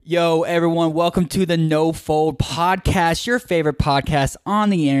Yo, everyone, welcome to the No Fold Podcast, your favorite podcast on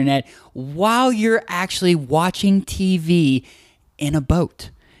the internet while you're actually watching TV in a boat.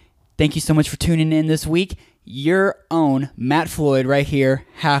 Thank you so much for tuning in this week. Your own Matt Floyd right here,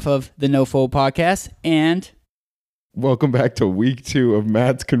 half of the No Fold Podcast, and... Welcome back to week 2 of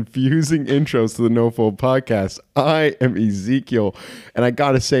Matt's confusing intros to the No Fold Podcast. I am Ezekiel, and I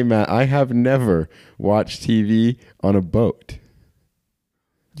gotta say, Matt, I have never watched TV on a boat.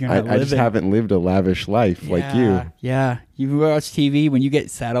 I just haven't lived a lavish life like you. Yeah, you watch TV, when you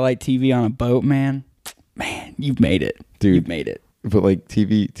get satellite TV on a boat, man, you've made it. Dude, you've made it. But like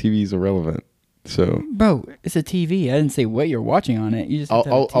TV is irrelevant. So, bro, it's a TV. I didn't say what you're watching on it. You just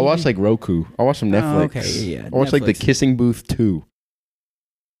I'll watch like Roku. I'll watch some Netflix. Oh, okay, yeah. I'll watch like The Kissing Booth 2.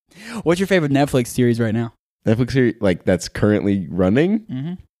 What's your favorite Netflix series right now? Netflix series like that's currently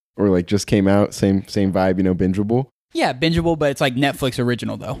running, or like just came out. Same vibe, you know, bingeable. Yeah, bingeable, but it's like Netflix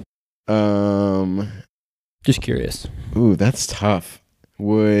original though. Just curious. Ooh, that's tough.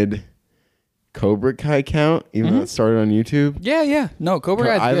 Would Cobra Kai count, even though it started on YouTube? Yeah. No,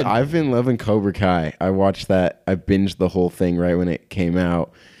 Cobra Kai's good. I've been loving Cobra Kai. I watched that. I binged the whole thing right when it came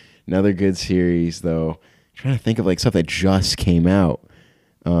out. Another good series, though. I'm trying to think of like stuff that just came out.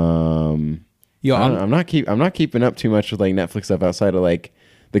 I'm not keeping up too much with like Netflix stuff outside of like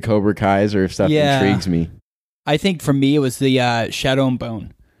the Cobra Kais or stuff that intrigues me. I think for me it was the Shadow and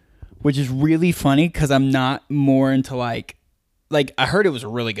Bone, which is really funny because I'm not more into like I heard it was a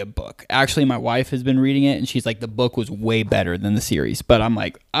really good book. Actually, my wife has been reading it and she's like, the book was way better than the series. But I'm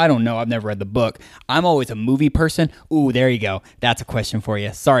like, I don't know. I've never read the book. I'm always a movie person. Ooh, there you go. That's a question for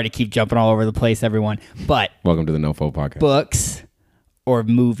you. Sorry to keep jumping all over the place, everyone. But welcome to the No Fold Podcast. Books or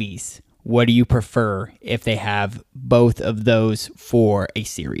movies? What do you prefer if they have both of those for a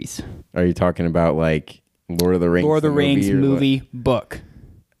series? Are you talking about like Lord of the Rings? Lord of the Rings movie, book.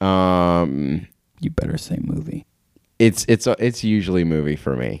 You better say movie. It's usually movie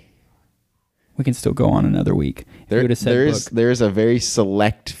for me. We can still go on another week. There's a very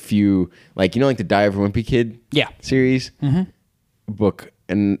select few, like, you know, like the Die of a Wimpy Kid series book,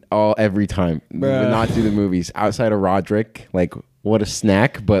 and every time would not do the movies outside of Roderick. Like, what a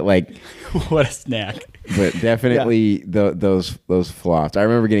snack, but like what a snack. But definitely those flops. I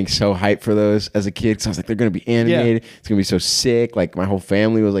remember getting so hyped for those as a kid because I was like, they're gonna be animated. It's gonna be so sick. Like my whole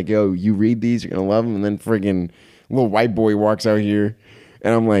family was like, yo, you read these, you're gonna love them. And then friggin' little white boy walks out here,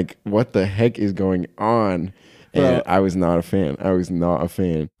 and I'm like, what the heck is going on? And I was not a fan. I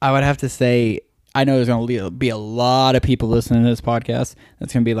would have to say, I know there's going to be a lot of people listening to this podcast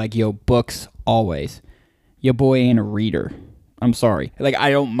that's going to be like, yo, books always. Your boy ain't a reader. I'm sorry. Like, I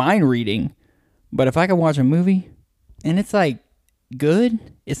don't mind reading, but if I can watch a movie and it's like good,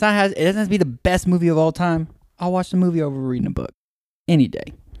 it doesn't have to be the best movie of all time. I'll watch the movie over reading a book any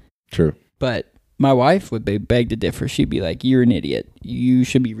day. True. But my wife would beg to differ. She'd be like, you're an idiot. You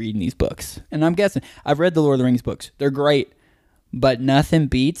should be reading these books. And I'm guessing, I've read the Lord of the Rings books. They're great, but nothing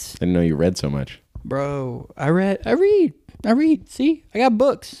beats. I didn't know you read so much. Bro, I read. See, I got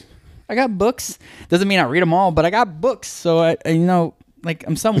books. Doesn't mean I read them all, but I got books. So I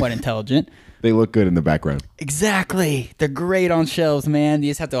I'm somewhat intelligent. They look good in the background. Exactly. They're great on shelves, man. You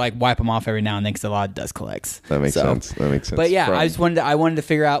just have to like wipe them off every now and then because a lot of dust collects. That makes sense. But yeah, I wanted to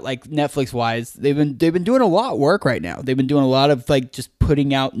figure out like Netflix wise, they've been doing a lot of work right now. They've been doing a lot of like just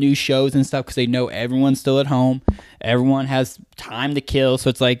putting out new shows and stuff because they know everyone's still at home. Everyone has time to kill.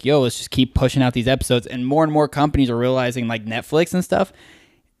 So it's like, yo, let's just keep pushing out these episodes. And more companies are realizing like Netflix and stuff,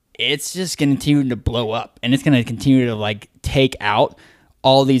 it's just going to continue to blow up. And it's going to continue to like take out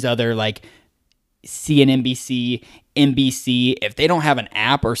all these other like CNBC, NBC. If they don't have an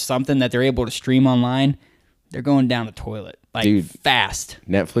app or something that they're able to stream online, they're going down the toilet. Like, dude, fast.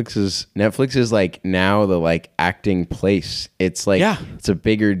 Netflix is like now the like acting place. It's like it's a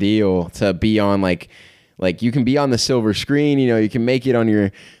bigger deal to be on like you can be on the silver screen, you know, you can make it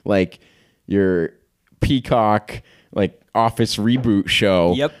on your Peacock like Office reboot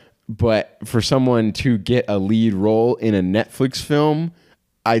show. Yep. But for someone to get a lead role in a Netflix film,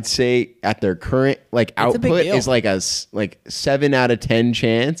 I'd say at their current like output is like a 7 out of 10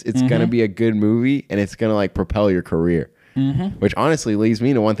 chance it's gonna be a good movie and it's gonna like propel your career. Which honestly leads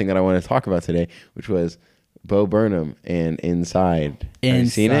me to one thing that I want to talk about today, which was Bo Burnham and Inside. Have you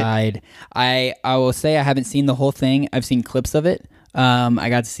seen it? I will say I haven't seen the whole thing. I've seen clips of it. I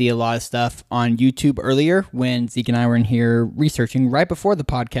got to see a lot of stuff on YouTube earlier when Zeke and I were in here researching right before the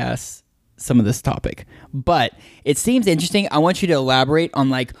podcast some of this topic. But it seems interesting. I want you to elaborate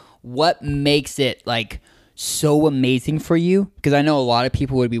on like what makes it like so amazing for you, because I know a lot of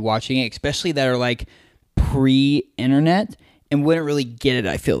people would be watching it, especially that are like pre-internet, and wouldn't really get it.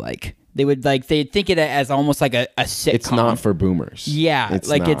 I feel like they'd think it as almost like a sitcom. It's not for boomers. Yeah,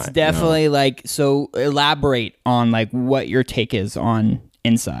 it's definitely like, so elaborate on like what your take is on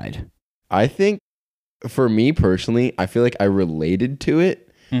Inside. I think for me personally, I feel like I related to it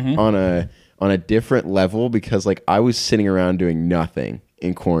on a different level, because like I was sitting around doing nothing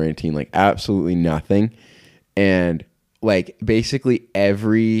in quarantine, like absolutely nothing, and like basically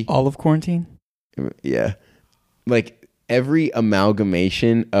all of quarantine. Yeah, like every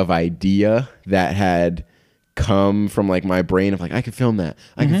amalgamation of idea that had come from like my brain of like, I could film that,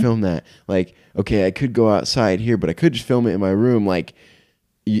 I could film that, like, okay, I could go outside here, but I could just film it in my room. Like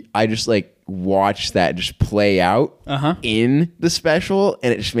I just like watched that just play out in the special,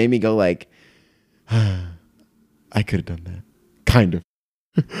 and it just made me go like, I could have done that, kind of.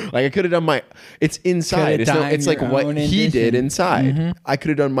 Like I could have done it's Inside. It's like what he did Inside. I could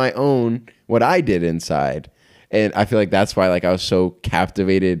have done my own, what I did Inside. And I feel like that's why like I was so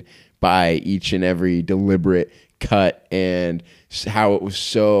captivated by each and every deliberate cut, and how it was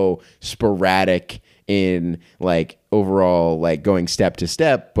so sporadic in like overall like going step to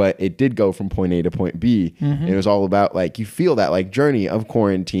step, but it did go from point A to point B. And it was all about like, you feel that like journey of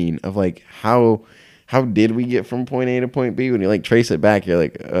quarantine of like how did we get from point A to point B? When you like trace it back, you're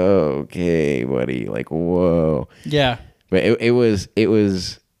like, oh, okay, buddy, like, whoa. Yeah. But it was,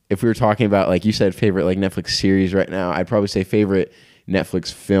 if we were talking about, like you said, favorite like Netflix series right now, I'd probably say favorite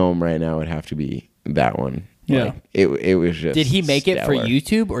Netflix film right now would have to be that one. Yeah. Like, it was just Did he make stellar. it for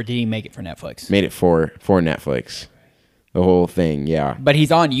YouTube, or did he make it for Netflix? Made it for Netflix. The whole thing, yeah. But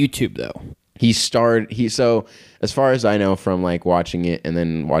he's on YouTube though. So as far as I know from like watching it and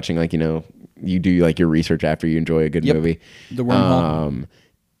then watching like, you know, you do like your research after you enjoy a good movie. The Wormhole.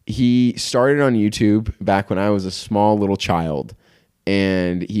 He started on YouTube back when I was a small little child,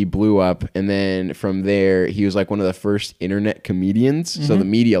 and he blew up. And then from there, he was like one of the first internet comedians. So the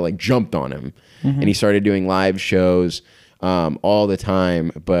media like jumped on him, and he started doing live shows all the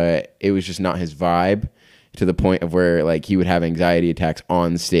time. But it was just not his vibe, to the point of where like he would have anxiety attacks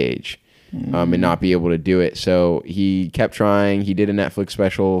on stage. And not be able to do it. So he kept trying. He did a Netflix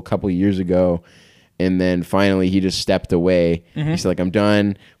special a couple of years ago, and then finally he just stepped away. He's like, I'm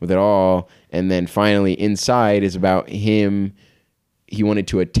done with it all. And then finally Inside is about him. He wanted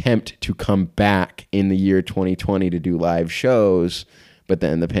to attempt to come back in the year 2020 to do live shows, but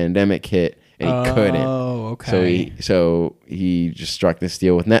then the pandemic hit and he couldn't. Oh, okay. So he just struck this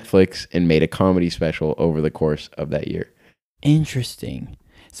deal with Netflix and made a comedy special over the course of that year. Interesting.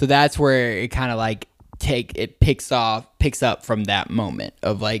 So that's where it kind of like picks up from that moment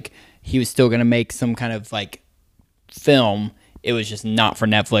of like, he was still going to make some kind of like film. It was just not for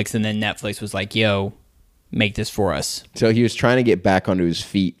Netflix. And then Netflix was like, yo, make this for us. So he was trying to get back onto his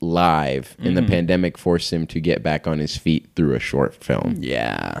feet live, and the pandemic forced him to get back on his feet through a short film.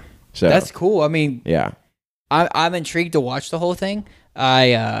 Yeah. So that's cool. I mean, yeah, I'm intrigued to watch the whole thing.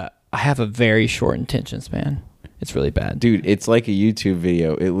 I have a very short attention span. It's really bad. Dude, it's like a YouTube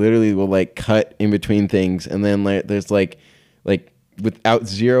video. It literally will like cut in between things, and then like there's like without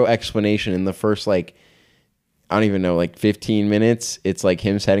zero explanation in the first like, I don't even know, like 15 minutes, it's like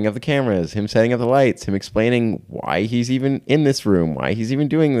him setting up the cameras, him setting up the lights, him explaining why he's even in this room, why he's even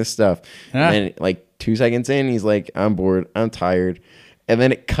doing this stuff. And then like 2 seconds in, he's like, I'm bored, I'm tired. And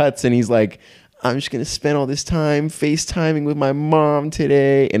then it cuts and he's like, I'm just going to spend all this time FaceTiming with my mom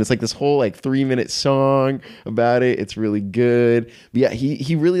today. And it's like this whole like 3-minute song about it. It's really good. But yeah,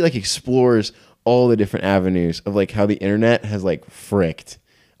 he really like explores all the different avenues of like how the internet has like fricked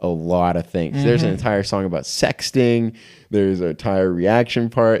a lot of things. There's an entire song about sexting. There's an entire reaction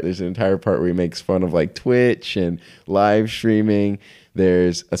part. There's an entire part where he makes fun of like Twitch and live streaming.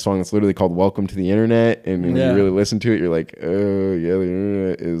 There's a song that's literally called Welcome to the Internet. And when you really listen to it, you're like, oh yeah, the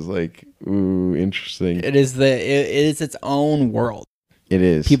internet is like, ooh, interesting. It is its own world. It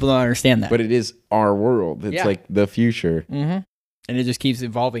is. People don't understand that. But it is our world. It's like the future. And it just keeps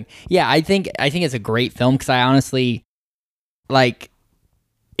evolving. Yeah, I think it's a great film, because I honestly like,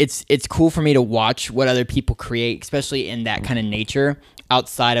 it's cool for me to watch what other people create, especially in that kind of nature,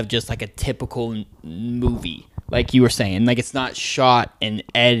 outside of just like a typical movie. Like you were saying, like it's not shot and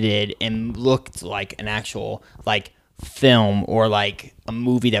edited and looked like an actual like film or like a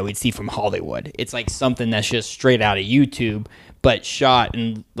movie that we'd see from Hollywood. It's like something that's just straight out of YouTube, but shot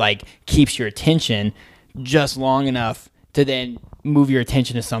and like keeps your attention just long enough to then move your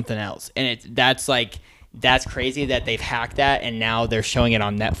attention to something else. And that's crazy that they've hacked that, and now they're showing it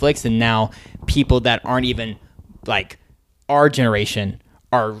on Netflix, and now people that aren't even like our generation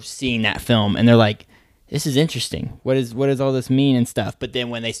are seeing that film, and they're like, this is interesting. What does all this mean and stuff? But then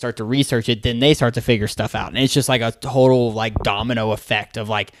when they start to research it, then they start to figure stuff out. And it's just like a total like domino effect of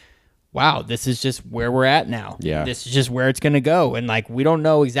like, wow, this is just where we're at now. Yeah. This is just where it's going to go. And like, we don't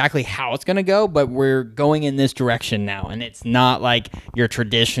know exactly how it's going to go, but we're going in this direction now. And it's not like your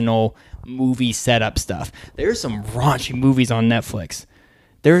traditional movie setup stuff. There's some raunchy movies on Netflix.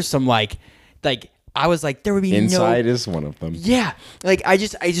 There's some like I was like, there would be Inside is one of them. Yeah. Like, I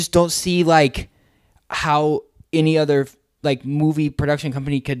just don't see like how any other like movie production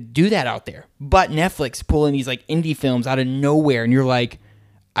company could do that out there. But Netflix pulling these like indie films out of nowhere, and you're like,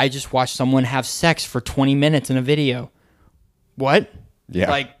 I just watched someone have sex for 20 minutes in a video. What? Yeah.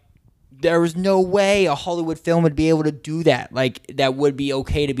 Like, there was no way a Hollywood film would be able to do that. Like, that would be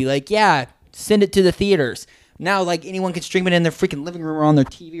okay to be like, yeah, send it to the theaters. Now, like, anyone can stream it in their freaking living room or on their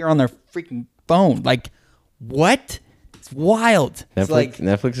TV or on their freaking phone. Like, what? It's wild.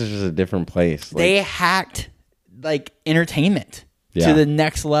 Netflix is just a different place. They hacked, like, entertainment to the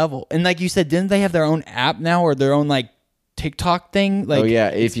next level. And like you said, didn't they have their own app now or their own, like, TikTok thing? Like,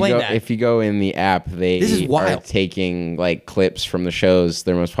 if you go in the app, they are taking like clips from the shows,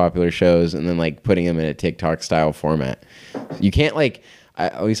 their most popular shows, and then like putting them in a TikTok style format. You can't like,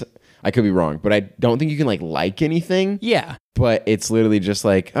 at least I could be wrong, but I don't think you can like anything. Yeah. But it's literally just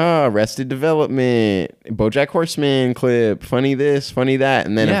like, Arrested Development, BoJack Horseman clip, funny this, funny that.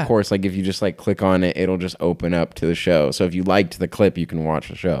 And then, of course, like if you just like click on it, it'll just open up to the show. So if you liked the clip, you can watch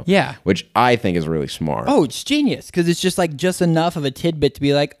the show. Yeah. Which I think is really smart. Oh, it's genius. Because it's just enough of a tidbit to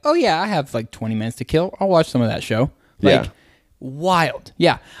be like, oh, yeah, I have like 20 minutes to kill. I'll watch some of that show. Like, wild.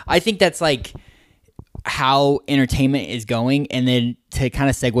 Yeah. I think that's like how entertainment is going. And then to kind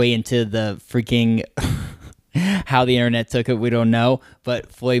of segue into the freaking... how the internet took it, we don't know.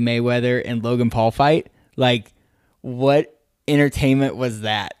 But Floyd Mayweather and Logan Paul fight, like, what entertainment was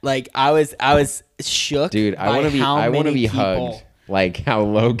that? Like, I was shook. Dude, I want to be hugged like how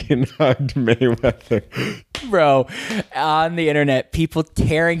Logan hugged Mayweather. Bro, on the internet, people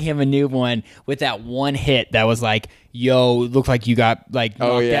tearing him a new one with that one hit that was like, yo, it looked like you got like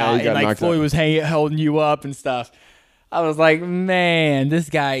knocked out, and like Floyd was holding you up and stuff. I was like, man, this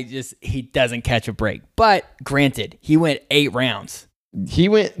guy he doesn't catch a break. But granted, he went 8 rounds. He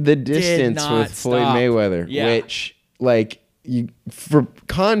went the distance with Floyd Mayweather, which, like, for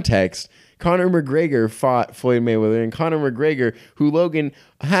context, Conor McGregor fought Floyd Mayweather, and Conor McGregor, who Logan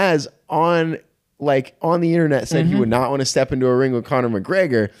has on the internet said he would not want to step into a ring with Conor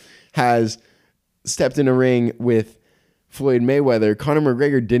McGregor, has stepped in a ring with Floyd Mayweather. Conor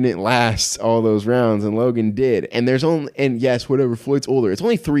McGregor didn't last all those rounds, and Logan did. And yes, whatever, Floyd's older. It's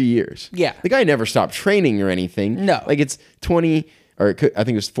only 3 years. Yeah. The guy never stopped training or anything. No. Like, it's 20, or I think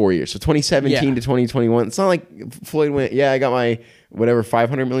it was 4 years. So 2017 to 2021. It's not like Floyd went, I got my whatever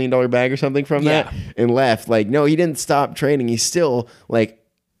 $500 million bag or something from that and left. Like, no, he didn't stop training. He's still like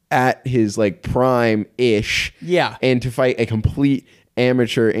at his like prime-ish. Yeah. And to fight a complete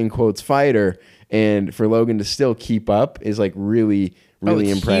amateur in quotes fighter, and for Logan to still keep up is like really, really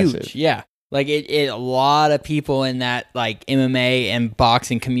impressive. Huge. Yeah. Like a lot of people in that like MMA and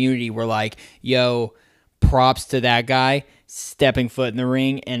boxing community were like, yo, props to that guy stepping foot in the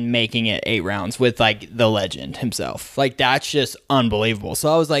ring and making it 8 rounds with like the legend himself. Like, that's just unbelievable.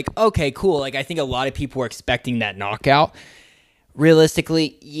 So I was like, okay, cool. Like, I think a lot of people were expecting that knockout.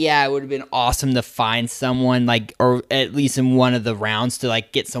 Realistically, it would have been awesome to find someone like, or at least in one of the rounds to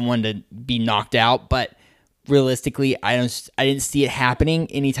like get someone to be knocked out. But realistically, I didn't see it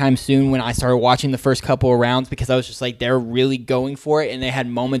happening anytime soon when I started watching the first couple of rounds, because I was just like, they're really going for it. And they had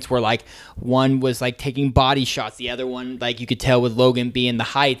moments where like one was like taking body shots. The other one, like, you could tell with Logan being the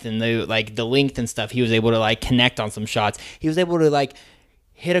height and the length and stuff, he was able to like connect on some shots. He was able to like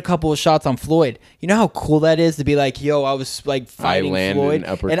hit a couple of shots on Floyd. You know how cool that is to be like, yo, I was like fighting Floyd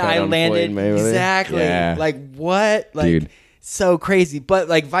and I landed exactly. Yeah. Like, what? Like, dude, so crazy. But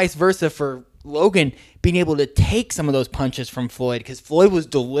like vice versa for Logan being able to take some of those punches from Floyd, because Floyd was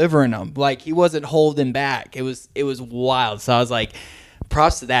delivering them. Like, he wasn't holding back. It was wild. So I was like,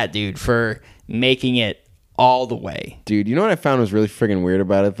 props to that dude for making it all the way. Dude, you know what I found was really friggin' weird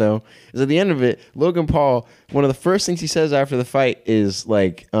about it, though? Is at the end of it, Logan Paul, one of the first things he says after the fight is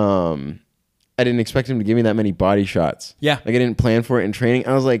like, I didn't expect him to give me that many body shots. Yeah. Like, I didn't plan for it in training.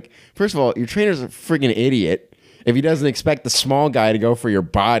 I was like, first of all, your trainer's a friggin' idiot if he doesn't expect the small guy to go for your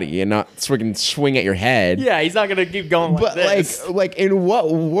body and not friggin' swing at your head. Yeah, he's not going to keep going like this. Like, in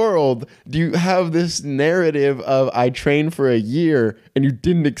what world do you have this narrative of I trained for a year and you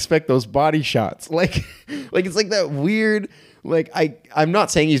didn't expect those body shots? Like it's like that weird Like I'm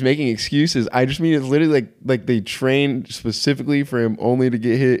not saying he's making excuses. I just mean it's literally like they trained specifically for him only to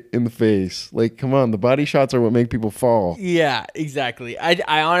get hit in the face. Like, come on, the body shots are what make people fall. Yeah, exactly.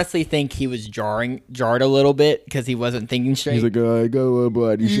 I honestly think he was jarred a little bit because he wasn't thinking straight. He's like, oh, I got a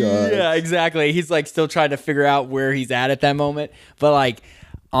body shot. Yeah, exactly. He's like still trying to figure out where he's at that moment. But like,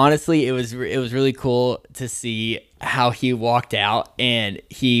 honestly, it was really cool to see how he walked out and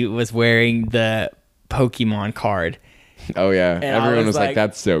he was wearing the Pokemon card. Oh yeah, and everyone was like,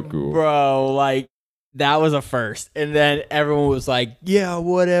 "That's so cool, bro!" Like that was a first, and then everyone was like, "Yeah,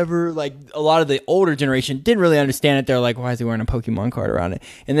 whatever." Like a lot of the older generation didn't really understand it. They're like, "Why is he wearing a Pokemon card around it?"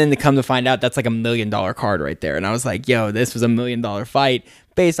 And then to come to find out, that's like $1 million card right there. And I was like, "Yo, this was $1 million fight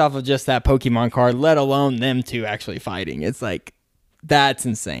based off of just that Pokemon card, let alone them two actually fighting." It's like that's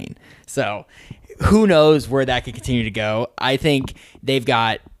insane. So who knows where that could continue to go? I think they've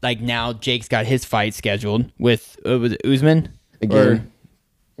got like now Jake's got his fight scheduled with Usman again.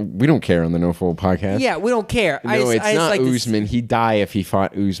 We don't care on the No Fold podcast. Yeah, we don't care. No, it's not like Usman. He'd die if he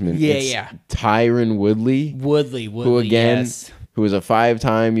fought Usman. Yeah, it's Tyron Woodley. Woodley, who again, yes. Who was a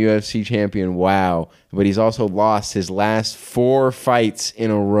 5-time UFC champion. Wow. But he's also lost his last 4 fights in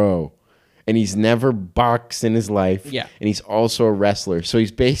a row. And he's never boxed in his life. Yeah. And he's also a wrestler. So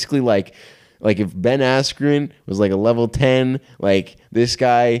he's basically like if Ben Askren was like a level 10, like this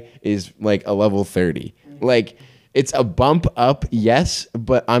guy is like a level 30. Like it's a bump up, yes,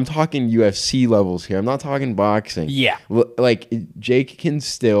 but I'm talking UFC levels here. I'm not talking boxing. Yeah. Like Jake can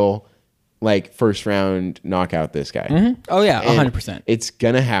still like first round knock out this guy. Mm-hmm. Oh yeah, 100%. It's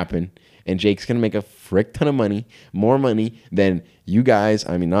gonna happen. And Jake's going to make a frick ton of money, more money than you guys,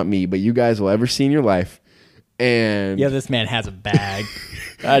 I mean, not me, but you guys will ever see in your life. And yeah, this man has a bag.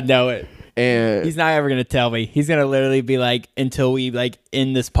 I know it. And he's not ever going to tell me. He's going to literally be like, until we like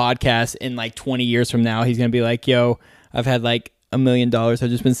end this podcast in like 20 years from now, he's going to be like, yo, I've had like $1 million I've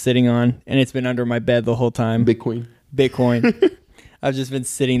just been sitting on and it's been under my bed the whole time. Bitcoin. I've just been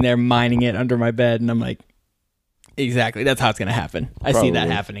sitting there mining it under my bed. And I'm like, exactly. That's how it's going to happen. I see that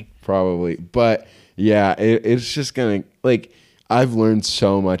happening. Probably. But yeah, it's just going to like, I've learned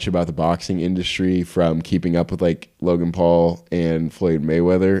so much about the boxing industry from keeping up with like Logan Paul and Floyd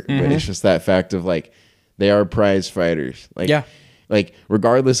Mayweather. Mm-hmm. But it's just that fact of like, they are prize fighters. Like, yeah. Like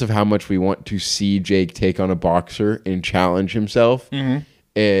regardless of how much we want to see Jake take on a boxer and challenge himself,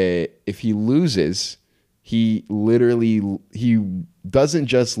 if he loses, he doesn't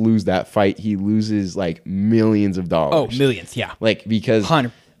just lose that fight. He loses like millions of dollars. Oh, millions. Yeah. Like because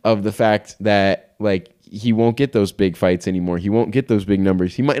 100. Of the fact that like he won't get those big fights anymore. He won't get those big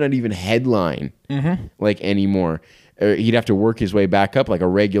numbers. He might not even headline like anymore. Or he'd have to work his way back up like a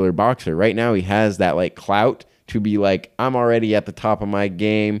regular boxer. Right now he has that like clout to be like, I'm already at the top of my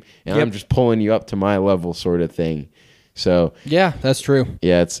game and I'm just pulling you up to my level sort of thing. So yeah, that's true.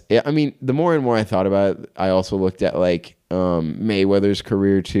 Yeah, I mean, the more and more I thought about it, I also looked at like Mayweather's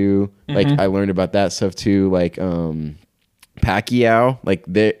career too. Like I learned about that stuff too. Like Pacquiao, like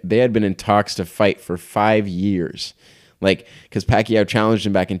they had been in talks to fight for 5 years. Like because Pacquiao challenged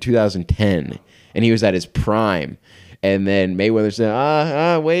him back in 2010 and he was at his prime. And then Mayweather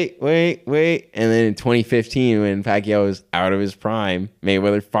said, wait. And then in 2015, when Pacquiao was out of his prime,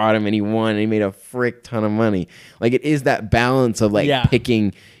 Mayweather fought him and he won and he made a frick ton of money. Like it is that balance of like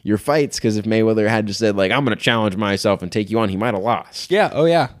picking your fights. Because if Mayweather had just said like, I'm going to challenge myself and take you on, he might have lost. Yeah. Oh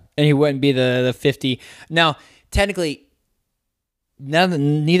yeah. And he wouldn't be the 50. Now, technically,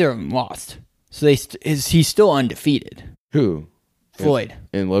 neither of them lost. So he's still undefeated. Who? Floyd.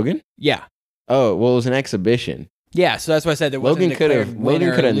 And Logan? Yeah. Oh, well, it was an exhibition. Yeah, so that's why I said Logan could have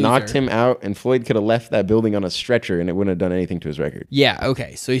knocked him out, and Floyd could have left that building on a stretcher, and it wouldn't have done anything to his record. Yeah,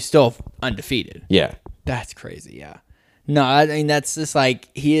 okay, so he's still undefeated. Yeah, that's crazy. Yeah, no, I mean that's just like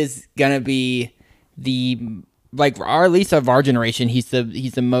he is gonna be or at least of our generation. He's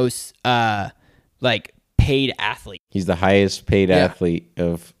the most like paid athlete. He's the highest paid athlete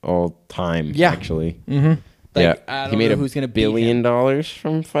of all time. Yeah, actually. Mm-hmm. Like, I don't know who's gonna $1 billion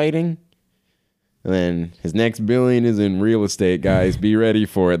from fighting. And then his next $1 billion is in real estate, guys. Be ready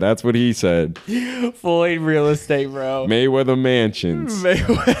for it. That's what he said. Floyd real estate, bro. Mayweather Mansions.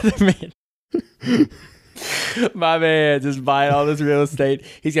 My man, just buying all this real estate.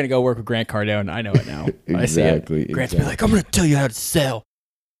 He's going to go work with Grant Cardone. I know it now. Exactly. Grant's be like, I'm going to tell you how to sell.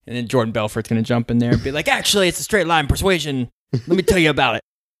 And then Jordan Belfort's going to jump in there and be like, actually, it's a straight line persuasion. Let me tell you about it.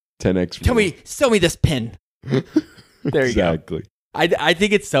 10x. Sell me this pin. There you go. Exactly. I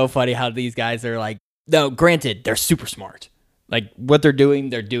think it's so funny how these guys are like, no, granted, they're super smart. Like, what they're doing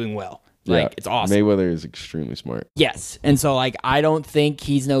well. Like, it's awesome. Mayweather is extremely smart. Yes. And so, like, I don't think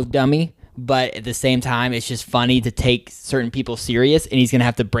he's no dummy, but at the same time, it's just funny to take certain people serious, and he's gonna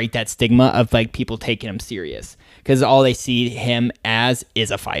have to break that stigma of like people taking him serious because all they see him as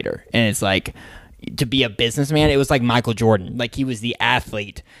is a fighter, and it's like to be a businessman. It was like Michael Jordan, like he was the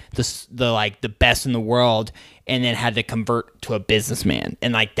athlete, the like the best in the world, and then had to convert to a businessman,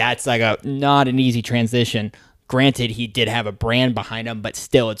 and like that's like a not an easy transition. Granted, he did have a brand behind him, but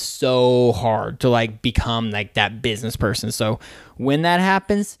still, it's so hard to like become like that business person. So when that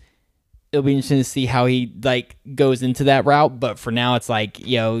happens, it'll be interesting to see how he like goes into that route. But for now, it's like,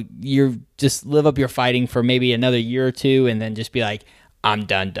 you're just live up your fighting for maybe another year or two, and then just be like, I'm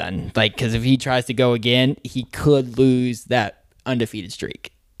done. Like, because if he tries to go again, he could lose that undefeated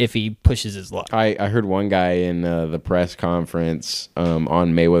streak if he pushes his luck. I heard one guy in the press conference on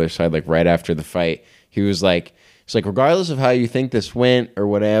Mayweather's side, like right after the fight, he was like, it's like, regardless of how you think this went or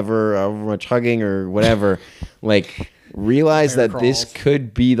whatever, however much hugging or whatever, like, realize that this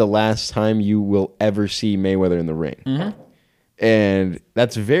could be the last time you will ever see Mayweather in the ring. Mm-hmm. And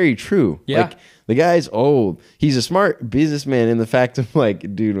that's very true. Yeah. Like, the guy's old. He's a smart businessman in the fact of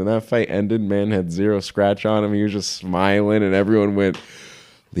like, dude, when that fight ended, man had zero scratch on him. He was just smiling and everyone went,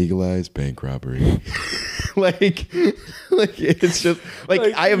 legalize bank robbery. like it's just like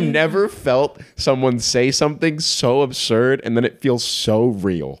I have never felt someone say something so absurd and then it feels so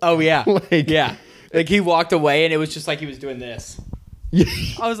real. Oh yeah. Like he walked away and it was just like he was doing this.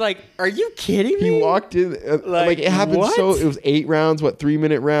 I was like, are you kidding me? He walked in like it happened. What? So it was 8 rounds,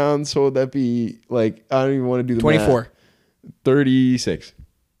 3-minute rounds, so would that be like, I don't even want to do the 24 math. 36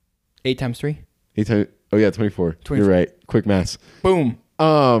 8 times 3 8 times, oh yeah, 24. You're right, quick maths. Boom.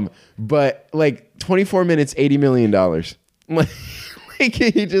 But like 24 minutes, $80 million. Like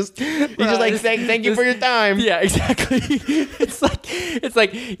he just like thank you for your time. Yeah, exactly. It's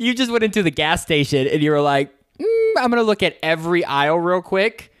like you just went into the gas station and you were like, I'm gonna look at every aisle real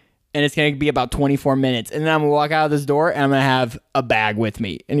quick, and it's gonna be about 24 minutes, and then I'm gonna walk out of this door and I'm gonna have a bag with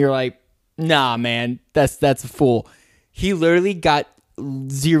me, and you're like, nah, man, that's a fool. He literally got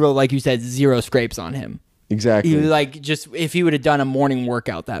zero, like you said, zero scrapes on him. Exactly. He was like, just if he would have done a morning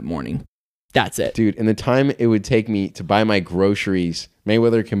workout that morning, that's it. Dude, and the time it would take me to buy my groceries,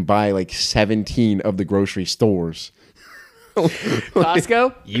 Mayweather can buy like 17 of the grocery stores.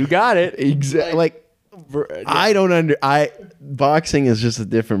 Costco, you got it. Exactly. Like, boxing is just a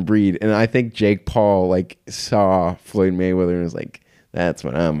different breed. And I think Jake Paul like saw Floyd Mayweather and was like, that's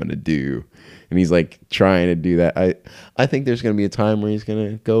what I'm going to do. And he's like trying to do that. I think there's going to be a time where he's going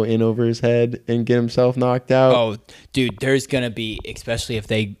to go in over his head and get himself knocked out. Oh, dude, there's going to be, especially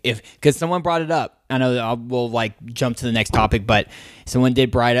because someone brought it up. I know we'll like jump to the next topic, but someone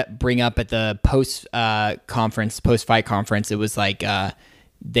did bring up at the post-fight conference, it was like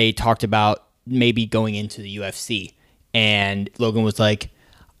they talked about maybe going into the UFC. And Logan was like,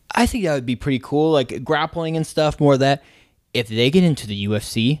 I think that would be pretty cool, like grappling and stuff, more of that. If they get into the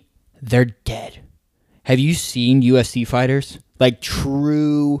UFC, they're dead. Have you seen UFC fighters? Like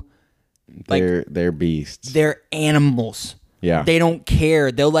true, like they're beasts. They're animals. Yeah. They don't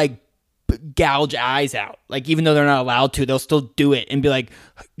care. They'll like gouge eyes out. Like even though they're not allowed to, they'll still do it and be like,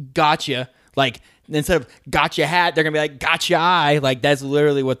 gotcha. Like instead of gotcha hat, they're gonna be like gotcha eye. Like that's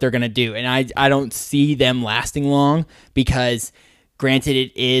literally what they're gonna do. And I don't see them lasting long because granted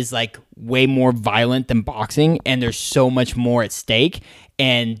it is like way more violent than boxing and there's so much more at stake.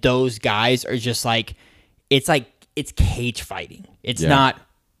 And those guys are just like it's cage fighting. It's not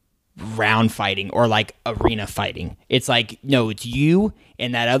round fighting or like arena fighting. It's like, no, it's you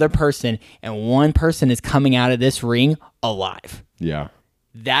and that other person, and one person is coming out of this ring alive. Yeah.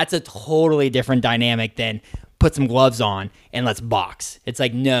 That's a totally different dynamic than put some gloves on and let's box. It's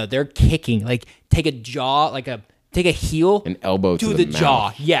like, no, they're kicking. Like take a heel, an elbow to the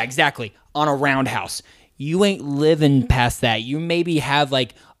jaw. Yeah, exactly. On a roundhouse. You ain't living past that. You maybe have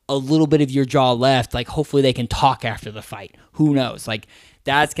like a little bit of your jaw left. Like hopefully they can talk after the fight. Who knows? Like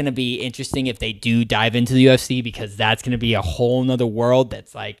that's going to be interesting if they do dive into the UFC because that's going to be a whole nother world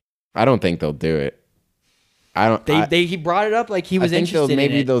that's like. I don't think they'll do it. He brought it up like he was interested in it.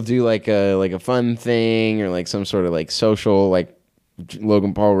 Maybe they'll do like a fun thing or like some sort of like social, like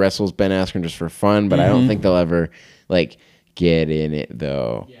Logan Paul wrestles Ben Askren just for fun, but I don't think they'll ever like get in it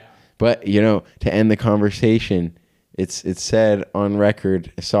though. Yeah. But to end the conversation, it's said on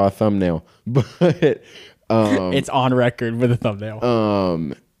record. I saw a thumbnail, but it's on record with a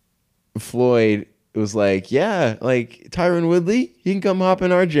thumbnail. Floyd was like, yeah, like Tyron Woodley, he can come hop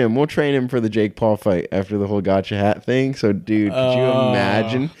in our gym. We'll train him for the Jake Paul fight after the whole gotcha hat thing. So, dude, could you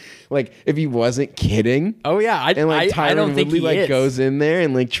imagine, like, if he wasn't kidding? Oh yeah, I don't think Woodley, he goes in there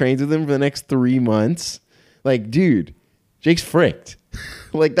and like trains with him for the next 3 months. Like, dude, Jake's fricked.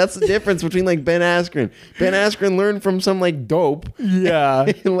 Like, that's the difference between like Ben Askren. Ben Askren learned from some like dope. Yeah.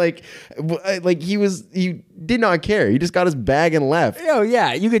 like he did not care. He just got his bag and left. Oh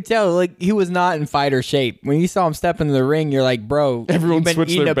yeah, you could tell like he was not in fighter shape. When you saw him step into the ring, you're like, bro, everyone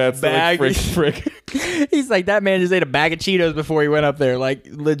switched their bets. Like, frick. He's like, that man just ate a bag of Cheetos before he went up there. Like,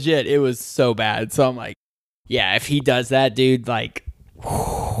 legit, it was so bad. So I'm like, yeah, if he does that, dude, like,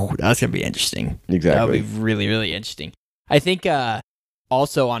 that's gonna be interesting. Exactly. That would be really, really interesting. I think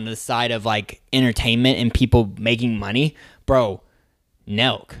also on the side of like entertainment and people making money, bro,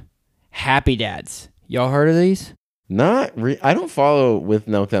 Nelk, Happy Dads. Y'all heard of these? I don't follow with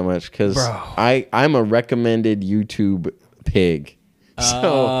Nelk that much because I'm a recommended YouTube pig.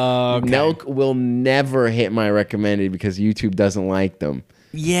 So okay. Nelk will never hit my recommended because YouTube doesn't like them.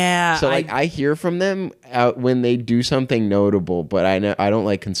 Yeah. So like I hear from them when they do something notable, but I don't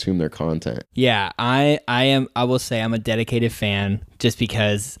like consume their content. Yeah, I will say I'm a dedicated fan just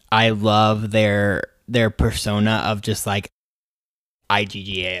because I love their persona of just like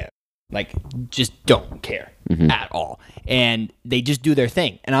IGGA. Like, just don't care at all. And they just do their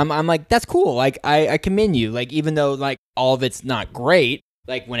thing. And I'm like, that's cool. Like, I commend you. Like, even though, like, all of it's not great,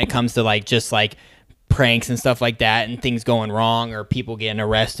 like, when it comes to, like, just, like, pranks and stuff like that and things going wrong or people getting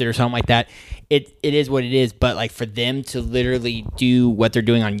arrested or something like that, it is what it is. But, like, for them to literally do what they're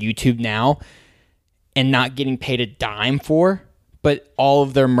doing on YouTube now and not getting paid a dime for, but all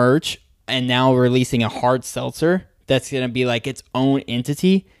of their merch and now releasing a hard seltzer that's going to be, like, its own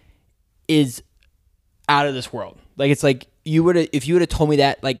entity is out of this world. Like, it's like if you would have told me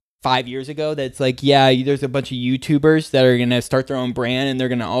that like 5 years ago, that's like, yeah, there's a bunch of YouTubers that are gonna start their own brand and they're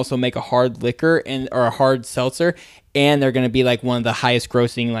gonna also make a hard liquor or a hard seltzer, and they're gonna be like one of the highest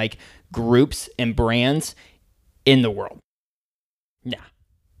grossing like groups and brands in the world.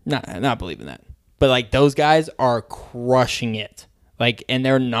 Not believing that. But like those guys are crushing it. Like, and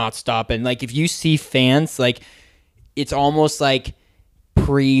they're not stopping. Like, if you see fans, like, it's almost like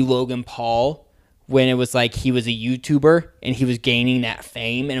pre-Logan Paul when it was like he was a YouTuber and he was gaining that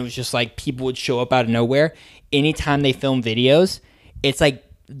fame and it was just like people would show up out of nowhere. Anytime they film videos, it's like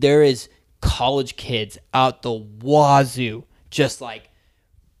there is college kids out the wazoo just like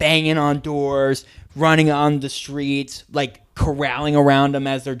banging on doors, running on the streets, like corralling around them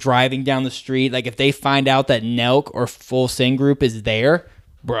as they're driving down the street. Like, if they find out that Nelk or Full Send Group is there,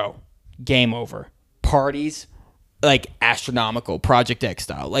 bro, game over. Parties, like astronomical, Project X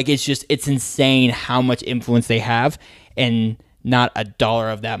style. Like, it's insane how much influence they have, and not a dollar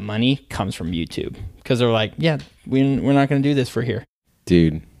of that money comes from YouTube because they're like, yeah, we're not going to do this for here.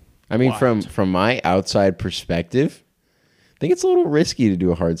 Dude, I mean, from my outside perspective, I think it's a little risky to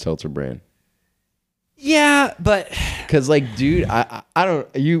do a hard seltzer brand. Yeah, but because like, dude, I don't.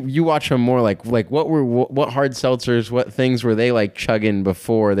 You watch them more like what hard seltzers, what things were they like chugging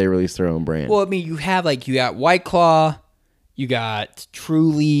before they released their own brand? Well, I mean, you got White Claw, you got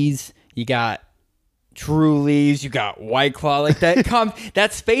Trulies, you got White Claw. Like that,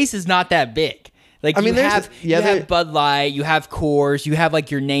 that space is not that big. Like, I mean, you have Bud Light, you have Coors, you have like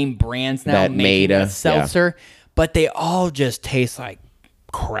your name brands now making a seltzer, but they all just taste like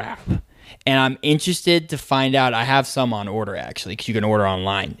crap. And I'm interested to find out. I have some on order, actually, because you can order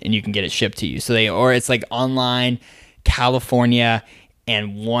online and you can get it shipped to you. So it's like online, California,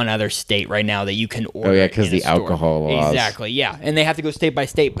 and one other state right now that you can order. Oh yeah, because the alcohol laws. Exactly, yeah. And they have to go state by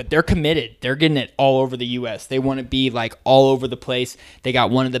state, but they're committed. They're getting it all over the U.S. They want to be like all over the place. They got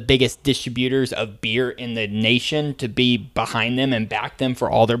one of the biggest distributors of beer in the nation to be behind them and back them for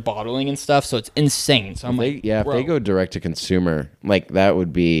all their bottling and stuff. So it's insane. So if they go direct to consumer, like that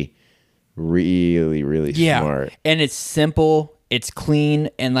would be really, really smart. And it's simple, it's clean,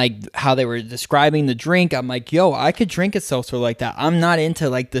 and like how they were describing the drink, I'm like, yo, I could drink a seltzer like that. I'm not into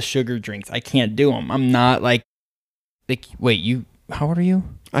like the sugar drinks. I can't do them. I'm not like wait, how old are you?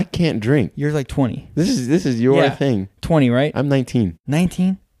 I can't drink. You're like 20. This is your thing. 20, right? I'm 19.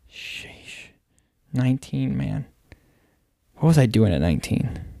 19? Sheesh. 19, man. What was I doing at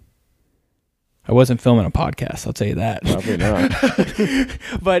 19? I wasn't filming a podcast, I'll tell you that. Probably not.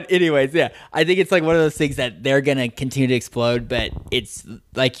 But anyways, yeah. I think it's like one of those things that they're going to continue to explode, but it's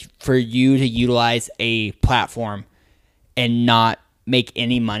like for you to utilize a platform and not make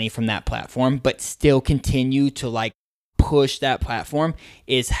any money from that platform, but still continue to like push that platform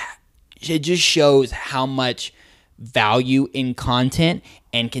it just shows how much value in content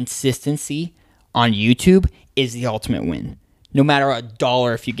and consistency on YouTube is the ultimate win. No matter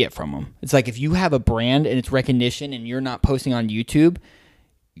 $1 if you get from them. It's like if you have a brand and it's recognition and you're not posting on YouTube,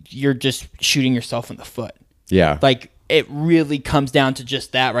 you're just shooting yourself in the foot. Yeah. Like, it really comes down to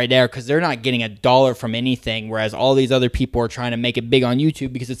just that right there, because they're not getting $1 from anything, whereas all these other people are trying to make it big on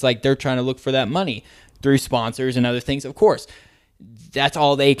YouTube because it's like they're trying to look for that money through sponsors and other things. Of course, that's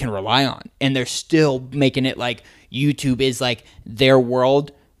all they can rely on, and they're still making it like YouTube is like their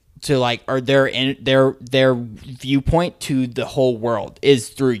world to like, or their viewpoint to the whole world is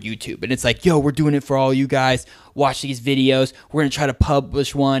through YouTube. And it's like, yo, we're doing it for all you guys. Watch these videos. We're gonna try to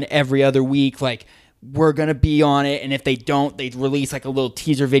publish one every other week. Like, we're gonna be on it. And if they don't, they release like a little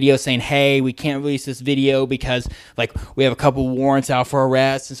teaser video saying, hey, we can't release this video because like we have a couple warrants out for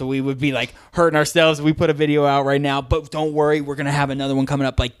arrest, and so we would be like hurting ourselves if we put a video out right now, but don't worry, we're gonna have another one coming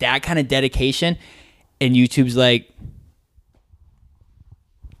up. Like that kind of dedication. And YouTube's like,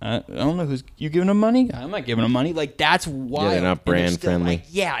 I don't know who's you giving them money. I'm not giving them money. Like that's why they're not brand friendly. Like,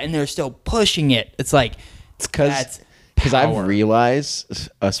 yeah, and they're still pushing it. It's like it's because I've realized,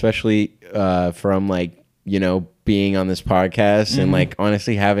 especially from like being on this podcast and like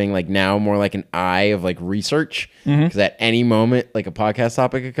honestly having like now more like an eye of like research, because at any moment like a podcast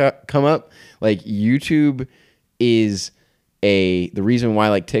topic could come up. Like YouTube is the reason why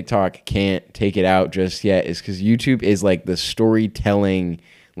like TikTok can't take it out just yet is because YouTube is like the storytelling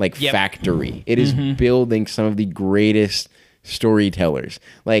factory. It is building some of the greatest storytellers.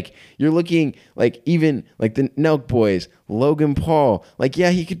 Like you're looking like even like the Nelk Boys, Logan Paul. Like yeah,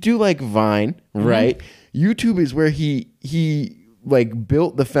 he could do like Vine, right? YouTube is where he like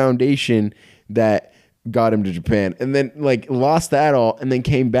built the foundation that got him to Japan, and then like lost that all, and then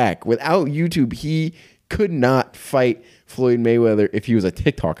came back. Without YouTube, he could not fight Floyd Mayweather if he was a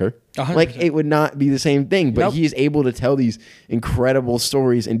TikToker. 100%. Like it would not be the same thing, but he is able to tell these incredible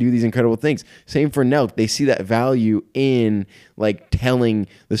stories and do these incredible things. Same for Nelk. They see that value in like telling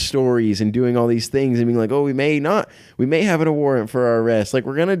the stories and doing all these things and being like, oh, we may have a warrant for our arrest. Like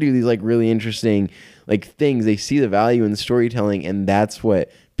we're going to do these like really interesting like things. They see the value in the storytelling, and that's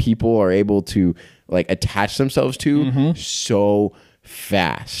what people are able to like attach themselves to so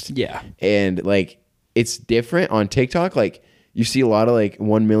fast. Yeah. And like, it's different on TikTok. Like you see a lot of like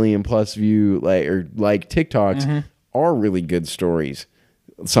 1 million plus view like TikToks are really good stories.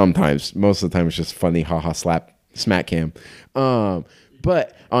 Sometimes, most of the time it's just funny, haha, smack cam.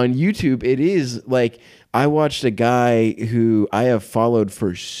 But on YouTube, it is like I watched a guy who I have followed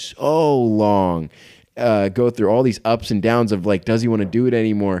for so long go through all these ups and downs of like, does he want to do it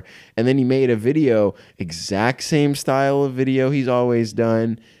anymore? And then he made a video, exact same style of video he's always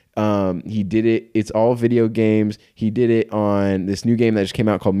done. He did it. It's all video games. He did it on this new game that just came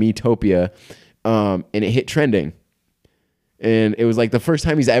out called Miitopia. And it hit trending. And it was like the first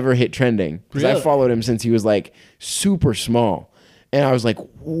time he's ever hit trending. Because I followed him since he was like super small. And I was like,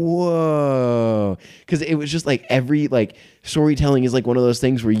 whoa. Because it was just like every like storytelling is like one of those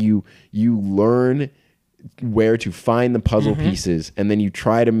things where you learn where to find the puzzle pieces, and then you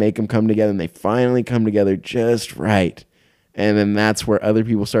try to make them come together, and they finally come together just right. And then that's where other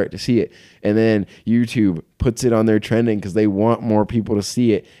people start to see it. And then YouTube puts it on their trending because they want more people to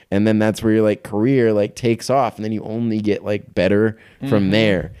see it. And then that's where your like career like takes off. And then you only get like better from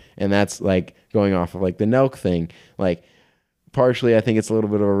there. And that's like going off of like the Nelk thing. Like partially, I think it's a little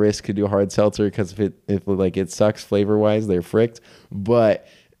bit of a risk to do hard seltzer because if like it sucks flavor wise, they're fricked. But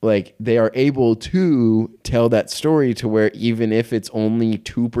like they are able to tell that story to where even if it's only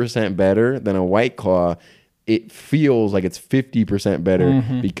 2% better than a White Claw, it feels like it's 50% better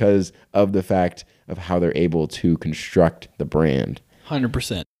because of the fact of how they're able to construct the brand.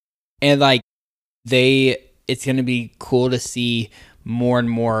 100%. And like it's going to be cool to see more and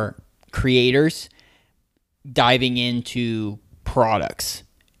more creators diving into products.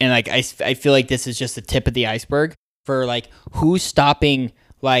 And like I feel like this is just the tip of the iceberg for like who's stopping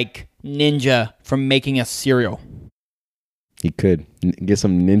like Ninja from making a cereal. He could get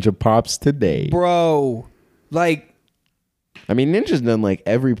some Ninja Pops today. Bro. Like, I mean, Ninja's done like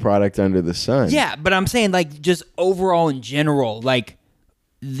every product under the sun. Yeah, but I'm saying like just overall in general, like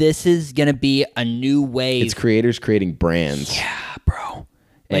this is gonna be a new wave. It's creators creating brands. Yeah, bro.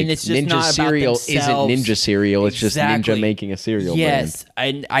 Like, and it's just Ninja not cereal about themselves. isn't Ninja cereal. It's just Ninja making a cereal brand. Yes,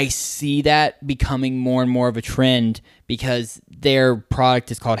 I see that becoming more and more of a trend because their product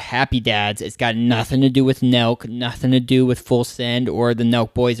is called Happy Dads. It's got nothing to do with Nelk, nothing to do with Full Send or the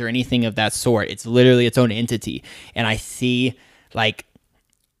Nelk Boys or anything of that sort. It's literally its own entity. And I see like,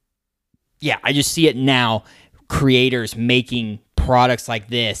 yeah, I just see it now, creators making products like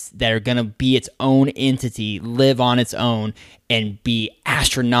this that are going to be its own entity, live on its own, and be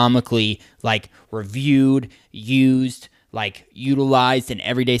astronomically like reviewed, used, like utilized in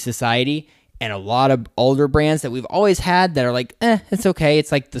everyday society. And a lot of older brands that we've always had that are like, it's okay.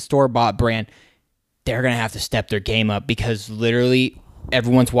 It's like the store-bought brand. they're going to have to step their game up because literally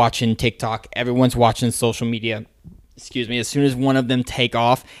everyone's watching TikTok. Everyone's watching social media. Excuse me. As soon as one of them take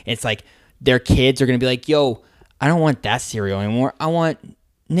off, it's like their kids are going to be like, yo, I don't want that cereal anymore. I want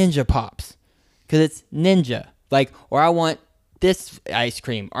Ninja Pops because it's Ninja. Like, or I want this ice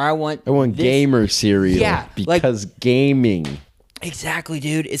cream, or I want this gamer cereal. Yeah, because gaming. Exactly,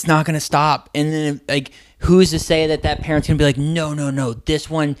 dude. It's not going to stop. And then, like, who's to say that parent's going to be like, no, this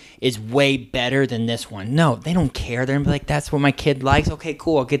one is way better than this one? No, they don't care. They're going to be like, that's what my kid likes. Okay,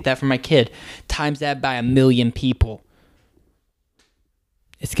 cool. I'll get that for my kid. Times that by 1 million people.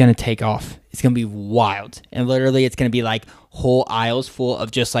 It's going to take off. It's going to be wild. And literally, it's going to be like whole aisles full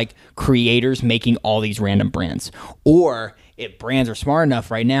of just like creators making all these random brands. Or if brands are smart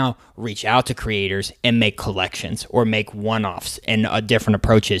enough right now, reach out to creators and make collections or make one-offs and different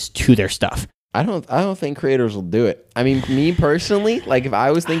approaches to their stuff. I don't think creators will do it. I mean, me personally, like if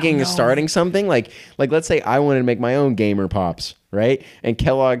I was thinking of starting something, like let's say I wanted to make my own Gamer Pops, right? And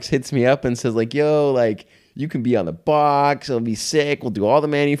Kellogg's hits me up and says like, yo, like you can be on the box, it'll be sick, we'll do all the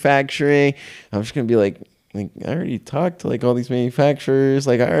manufacturing. I'm just gonna be like I already talked to like all these manufacturers,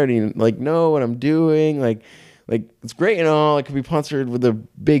 like I already like know what I'm doing, like it's great and all. I could be sponsored with a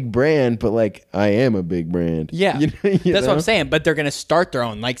big brand, but like I am a big brand. Yeah, that's what I'm saying. But they're gonna start their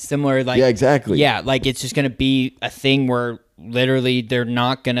own, like similar, like yeah, exactly. Yeah, like it's just gonna be a thing where literally they're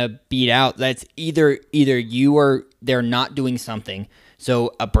not gonna beat out. That's either you or they're not doing something.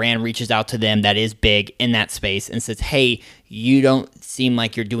 So a brand reaches out to them that is big in that space and says, "Hey, you don't seem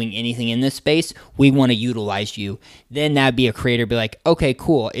like you're doing anything in this space. We want to utilize you." Then that'd be a creator, be like, "Okay,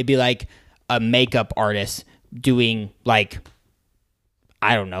 cool." It'd be like a makeup artist doing like,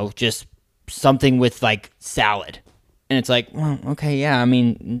 I don't know, just something with like salad. And it's like, well, okay, yeah, I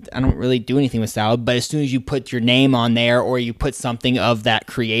mean, I don't really do anything with salad, but as soon as you put your name on there or you put something of that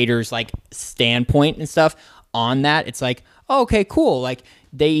creator's like standpoint and stuff on that, it's like, oh, okay, cool. Like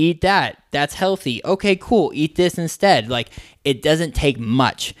they eat that. That's healthy. Okay, cool. Eat this instead. Like it doesn't take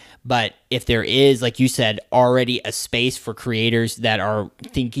much, but if there is, like you said, already a space for creators that are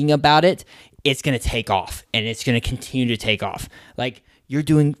thinking about it, it's going to take off and it's going to continue to take off. Like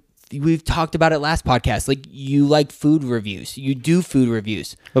we've talked about it last podcast. Like you like food reviews. You do food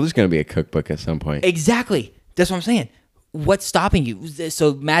reviews. Well, there's going to be a cookbook at some point. Exactly. That's what I'm saying. What's stopping you? So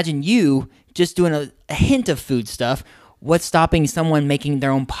imagine you just doing a hint of food stuff. What's stopping someone making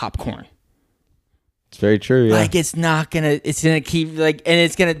their own popcorn? It's very true. Yeah. Like it's going to keep like, and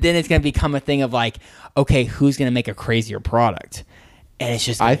it's going to become a thing of like, okay, who's going to make a crazier product? And it's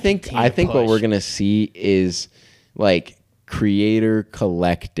just I think what we're gonna see is like creator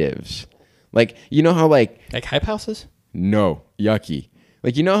collectives, like you know how like hype houses. No, yucky.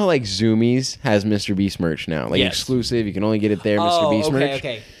 Like you know how like Zoomies has Mr. Beast merch now, like exclusive. You can only get it there. Mr. Beast merch.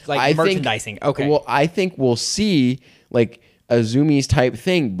 Okay. Like merchandising. Okay. Well, I think we'll see like a Zoomies type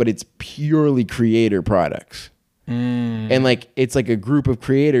thing, but it's purely creator products. And like it's like a group of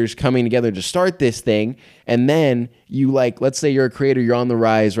creators coming together to start this thing, and then you like, let's say you're a creator, you're on the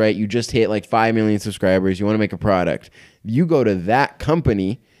rise, right? You just hit like 5 million subscribers, you want to make a product. You go to that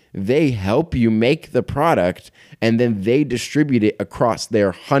company, they help you make the product, and then they distribute it across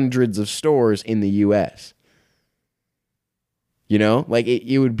their hundreds of stores in the US. You know, like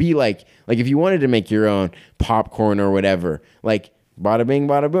it would be like if you wanted to make your own popcorn or whatever, like bada bing,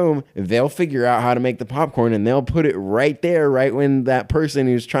 bada boom, they'll figure out how to make the popcorn and they'll put it right there, right when that person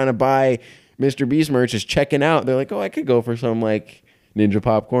who's trying to buy Mr. Beast merch is checking out. They're like, oh, I could go for some like Ninja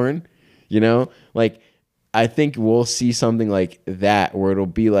popcorn, you know? Like, I think we'll see something like that where it'll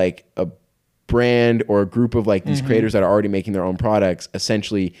be like a brand or a group of like these creators that are already making their own products,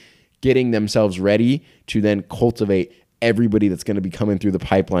 essentially getting themselves ready to then cultivate everybody that's going to be coming through the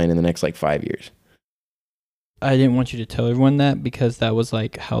pipeline in the next like 5 years. I didn't want you to tell everyone that because that was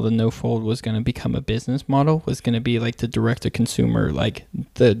like how the No Fold was going to become a business model, was going to be like the direct to consumer, like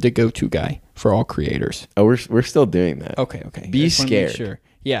the go-to guy for all creators. Oh, we're still doing that. Okay. Be scared. Sure.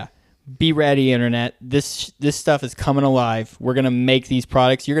 Yeah. Be ready, internet. This stuff is coming alive. We're going to make these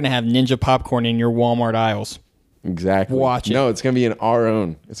products. You're going to have Ninja popcorn in your Walmart aisles. Exactly. Watch it. No, it's going to be in our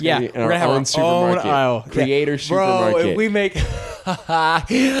own. It's going to be in our own supermarket. Own aisle. Creator supermarket. Bro, if we make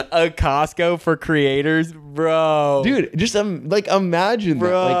a Costco for creators, bro. Dude, just imagine bro.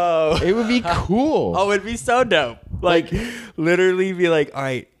 That. Like, it would be cool. Oh, it'd be so dope. Like literally be like, all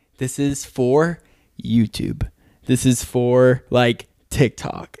right, this is for YouTube. This is for like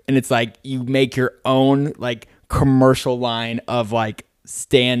TikTok. And it's like you make your own like commercial line of like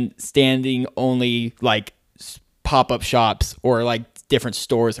standing only like pop-up shops or like different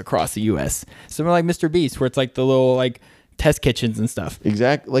stores across the US. Something like Mr. Beast, where it's like the little like test kitchens and stuff.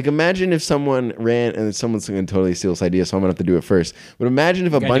 Exactly. Like imagine if someone ran, and someone's going to totally steal this idea, so I'm going to have to do it first. But imagine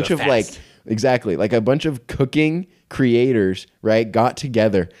if a bunch of like a bunch of cooking creators, right, got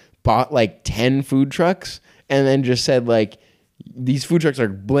together, bought like 10 food trucks, and then just said like, these food trucks are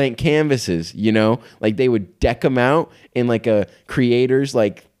blank canvases, you know? Like they would deck them out in like a creator's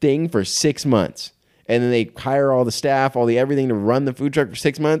like thing for 6 months. And then they hire all the staff, all the everything to run the food truck for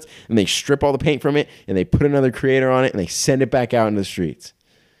 6 months, and they strip all the paint from it, and they put another creator on it, and they send it back out into the streets.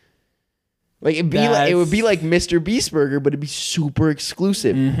 Like it would be like Mr. Beast Burger, but it'd be super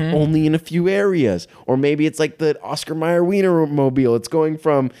exclusive, only in a few areas. Or maybe it's like the Oscar Mayer Wiener Mobile. It's going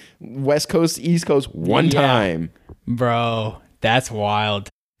from West Coast to East Coast one time. Bro, that's wild.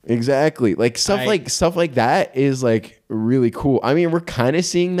 Exactly. Like stuff like that is like really cool. I mean, we're kind of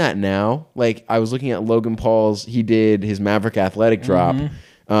seeing that now. Like I was looking at Logan Paul's, he did his Maverick Athletic drop.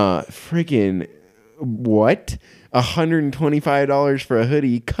 Freaking what? $125 for a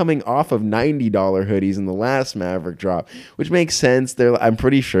hoodie coming off of $90 hoodies in the last Maverick drop, which makes sense. I'm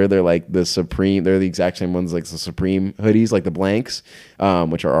pretty sure they're like the Supreme. They're the exact same ones like the Supreme hoodies, like the blanks,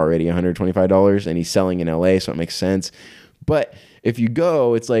 which are already $125, and he's selling in LA, so it makes sense. But if you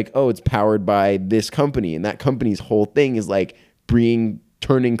go, it's like, oh, it's powered by this company, and that company's whole thing is like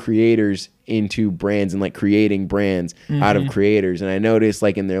turning creators into brands and like creating brands out of creators. And I noticed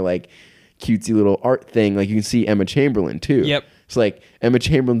like in their like cutesy little art thing, like you can see Emma Chamberlain too. Yep. It's like Emma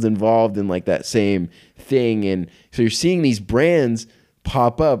Chamberlain's involved in like that same thing, and so you're seeing these brands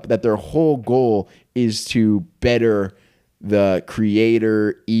pop up that their whole goal is to better the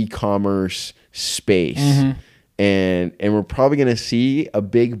creator e-commerce space. And we're probably going to see a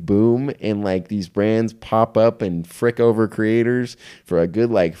big boom in like these brands pop up and frick over creators for a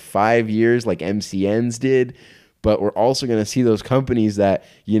good like 5 years like MCNs did. But we're also going to see those companies that,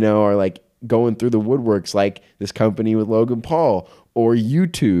 you know, are like going through the woodworks, like this company with Logan Paul, or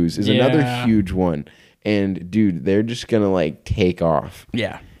U2's is another huge one. And dude, they're just going to like take off.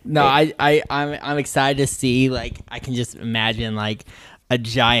 Yeah. No, I'm excited to see, like, I can just imagine like a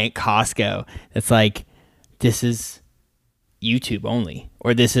giant Costco that's like, this is YouTube only,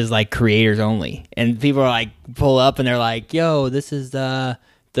 or this is like creators only, and people are like pull up and they're like, yo, this is the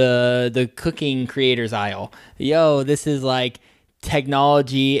cooking creators aisle, yo, this is like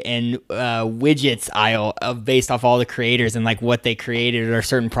technology and widgets aisle based off all the creators and like what they created or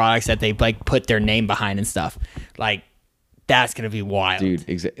certain products that they like put their name behind and stuff. Like that's gonna be wild,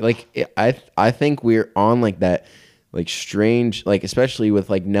 dude. Like I think we're on like that like strange, like especially with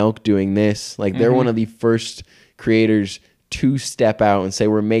like Nelk doing this, like they're one of the first creators to step out and say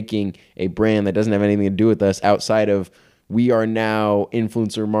we're making a brand that doesn't have anything to do with us outside of we are now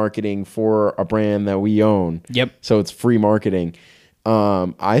influencer marketing for a brand that we own. Yep. So it's free marketing.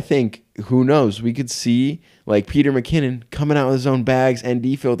 I think, who knows, we could see like Peter McKinnon coming out with his own bags,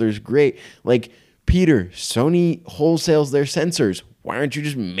 ND filters, great. Like Peter, Sony wholesales their sensors. Why aren't you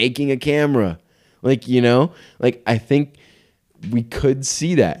just making a camera? Like, you know, like I think we could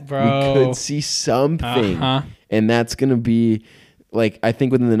see that. Bro. We could see something. And that's going to be like, I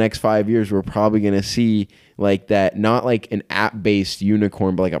think within the next 5 years, we're probably going to see like that, not like an app-based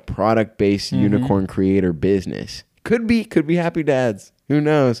unicorn, but like a product-based unicorn creator business. Could be Happy Dads. Who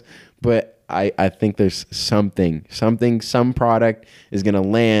knows? But I think there's something, some product is going to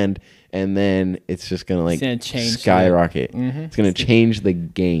land, and then it's just going to like skyrocket. It's going to change the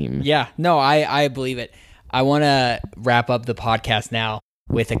game. Yeah, no, I believe it. I want to wrap up the podcast now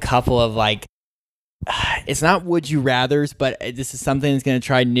with a couple of like, it's not would you rathers, but this is something that's going to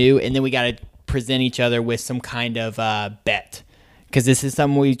try new, and then we got to present each other with some kind of bet. Because this is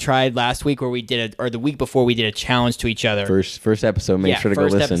something we tried last week, where we did or the week before we did a challenge to each other. First episode, make sure to go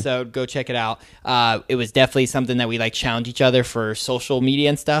listen. First episode, go check it out. It was definitely something that we like challenge each other for social media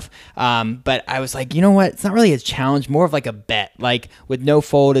and stuff. But I was like, you know what? It's not really a challenge, more of like a bet. Like with No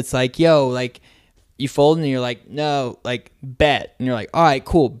Fold, it's like, yo, like you fold and you're like, no, like bet, and you're like, all right,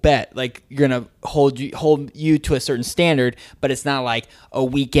 cool, bet. Like you're gonna hold you to a certain standard, but it's not like a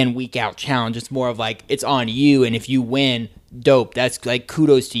week in, week out challenge. It's more of like it's on you, and if you win, dope, that's like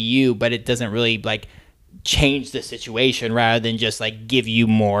kudos to you, but it doesn't really like change the situation, rather than just like give you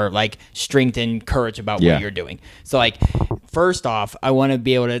more like strength and courage about what you're doing. So like first off, I want to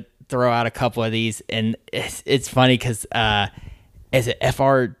be able to throw out a couple of these, and it's funny because is it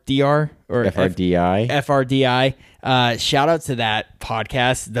FRDR or FRDI? FRDI. Shout out to that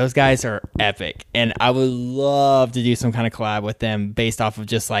podcast. Those guys are epic, and I would love to do some kind of collab with them based off of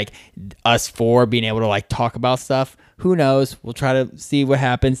just like us four being able to like talk about stuff. who knows? We'll try to see what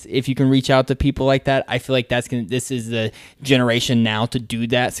happens. If you can reach out to people like that, I feel like this is the generation now to do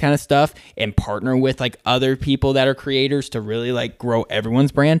that kind of stuff and partner with like other people that are creators to really like grow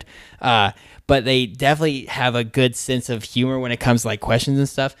everyone's brand. But they definitely have a good sense of humor when it comes to like questions and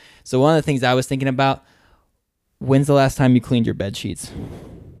stuff. So one of the things I was thinking about, when's the last time you cleaned your bed sheets?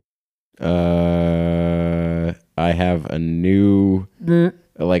 I have a new,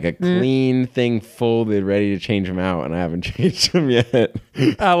 like a clean thing folded, ready to change them out, and I haven't changed them yet.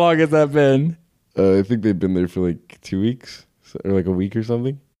 How long has that been? I think they've been there for like 2 weeks or like a week or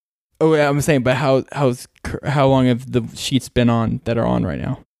something. Oh yeah, I'm saying, but how long have the sheets been on that are on right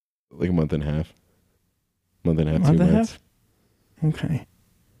now? Like a month and a half. 2 months. Okay.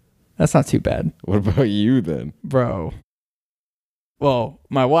 That's not too bad. What about you then? Bro. Well,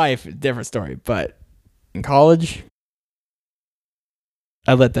 my wife, different story, but in college,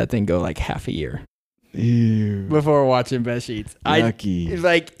 I let that thing go like half a year. Ew. Before watching bed sheets. Lucky.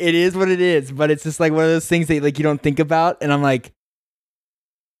 Like, it is what it is, but it's just like one of those things that like you don't think about, and I'm like,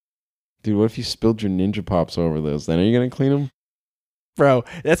 dude, what if you spilled your Ninja Pops over those? Then are you going to clean them? Bro,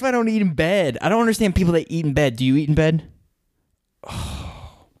 that's why I don't eat in bed. I don't understand people that eat in bed. Do you eat in bed?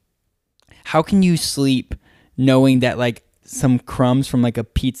 Oh. How can you sleep knowing that like some crumbs from like a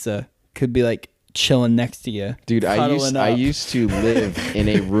pizza could be like chilling next to you? Dude, I used to live in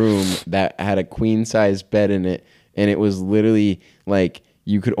a room that had a queen size bed in it, and it was literally like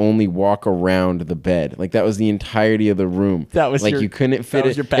you could only walk around the bed. Like that was the entirety of the room. That was like you couldn't fit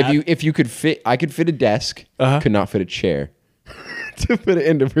it. If you could fit, I could fit a desk, could not fit a chair. To put it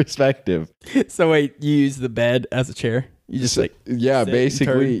into perspective. So wait, you use the bed as a chair? You just like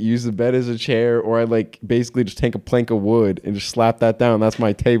basically use the bed as a chair, or I like basically just take a plank of wood and just slap that down. That's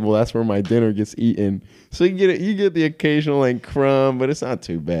my table. That's where my dinner gets eaten. So you get the occasional like crumb, but it's not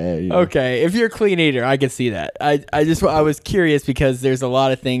too bad. You know? Okay, if you're a clean eater, I can see that. I was curious because there's a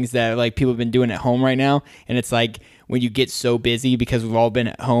lot of things that like people have been doing at home right now, and it's like when you get so busy because we've all been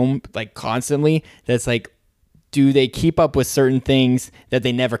at home like constantly, that's like, do they keep up with certain things that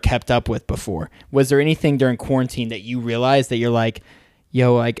they never kept up with before? Was there anything during quarantine that you realized that you're like,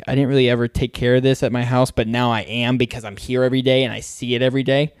 yo, like I didn't really ever take care of this at my house, but now I am because I'm here every day and I see it every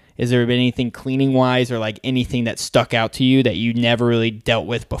day? Has there been anything cleaning wise or like anything that stuck out to you that you never really dealt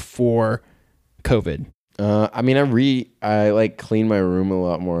with before COVID? I mean, I like clean my room a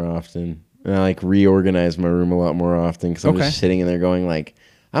lot more often, and I like reorganize my room a lot more often because I'm just sitting in there going like,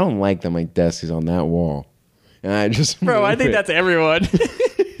 I don't like that my desk is on that wall. And I just I think that's everyone.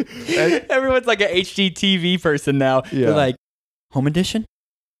 Everyone's like an HGTV person now. Yeah. They're like, home edition?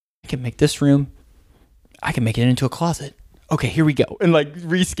 I can make this room. I can make it into a closet. Okay, here we go. And like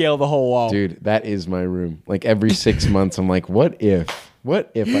rescale the whole wall. Dude, that is my room. Like every 6 months, I'm like, what if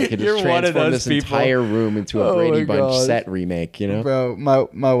I could just transform this entire room into a Brady Bunch set remake, you know? Bro,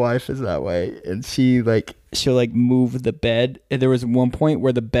 my wife is that way. And she'll like move the bed. And there was one point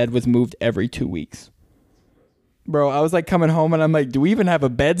where the bed was moved every 2 weeks. Bro, I was like coming home and I'm like, do we even have a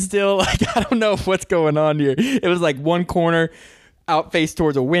bed still? Like, I don't know what's going on here. It was like one corner out face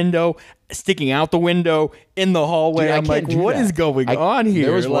towards a window, sticking out the window in the hallway. Dude, I'm like, what is going on here?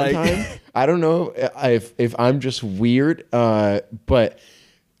 There was one time, I don't know if I'm just weird, but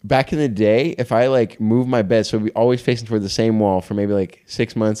back in the day, if I like move my bed, so we always facing toward the same wall for maybe like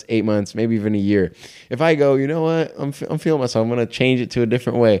 6 months, 8 months, maybe even a year. If I go, you know what, I'm feeling myself, I'm going to change it to a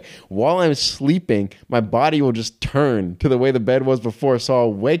different way. While I'm sleeping, my body will just turn to the way the bed was before. So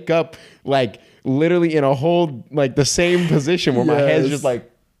I'll wake up like literally in a whole, like the same position where my head's just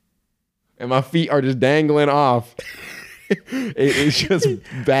like, and my feet are just dangling off. It's just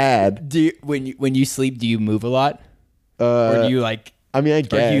bad. When you sleep, do you move a lot? Or do you like... I mean, I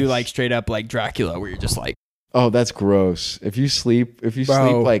guess. Or you like straight up like Dracula where you're just like... Oh, that's gross. If you sleep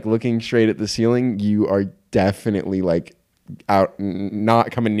like looking straight at the ceiling, you are definitely like out,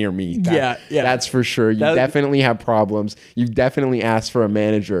 not coming near me. Yeah. That's for sure. You definitely have problems. You definitely asked for a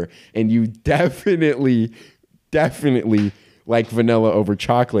manager, and you definitely like vanilla over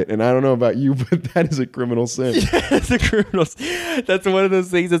chocolate. And I don't know about you, but that is a criminal sin. Yeah, it's a criminal sin. That's one of those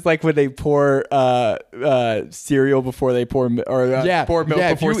things. It's like when they pour cereal before they pour pour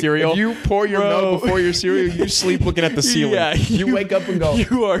milk before cereal. If you pour your milk before your cereal, you sleep looking at the ceiling. Yeah, you wake up and go,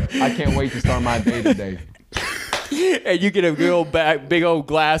 I can't wait to start my day today. And you get a big old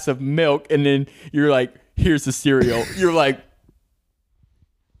glass of milk, and then you're like, here's the cereal. You're like,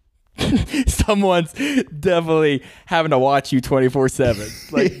 someone's definitely having to watch you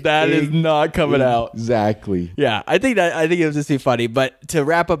 24/7. Like that is not coming out. Exactly. Yeah, I think it was just be funny. But to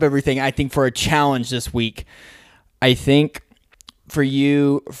wrap up everything, I think for a challenge this week, I think for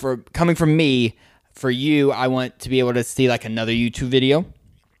you, for coming from me, For you, I want to be able to see like another YouTube video.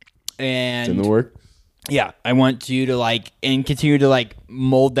 And it's in the work. Yeah, I want you to like and continue to like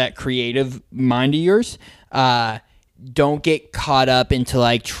mold that creative mind of yours. Don't get caught up into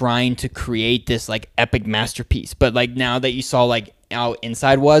like trying to create this like epic masterpiece. But like now that you saw like how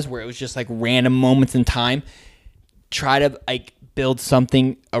Inside was, where it was just like random moments in time, try to like build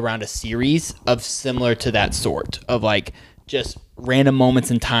something around a series of similar to that sort of like just random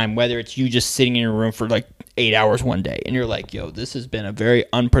moments in time, whether it's you just sitting in your room for like 8 hours one day and you're like, yo, this has been a very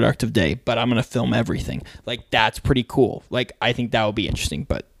unproductive day, but I'm going to film everything. Like, that's pretty cool. Like, I think that would be interesting,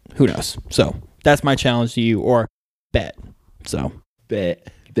 but who knows? So that's my challenge to you, or bet. So bet.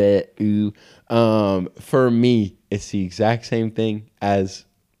 Ooh. For me, it's the exact same thing as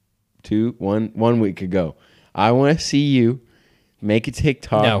 1 week ago. I want to see you make a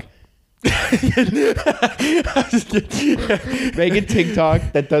TikTok. No. Make a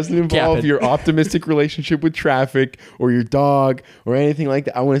TikTok that doesn't involve your optimistic relationship with traffic or your dog or anything like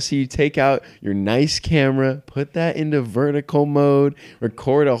that. I want to see you take out your nice camera, put that into vertical mode,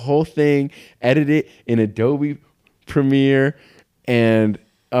 record a whole thing, edit it in Adobe Premiere, and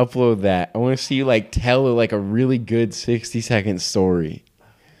upload that. I want to see you like tell like a really good 60-second story.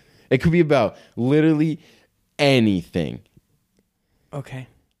 It could be about literally anything. Okay.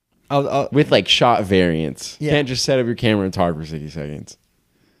 With like shot variants. Yeah. You can't just set up your camera and talk for 60 seconds.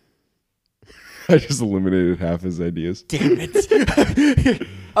 I just eliminated half his ideas. Damn it.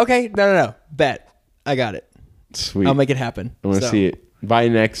 Okay. No. Bet. I got it. Sweet. I'll make it happen. I want to see it. By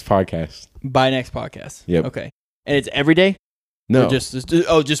next podcast. Yep. Okay. And it's every day? No.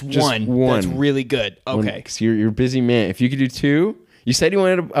 Or just one. That's really good. Okay. Because you're a busy man. If you could do 2... You said you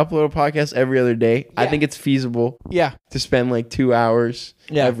wanted to upload a podcast every other day. Yeah. I think it's feasible. Yeah. To spend like 2 hours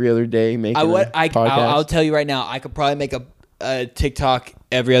every other day making a podcast. I'll tell you right now, I could probably make a TikTok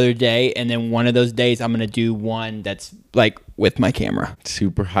every other day, and then one of those days I'm going to do one that's like with my camera.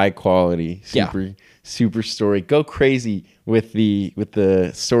 Super high quality. Super story. Go crazy with the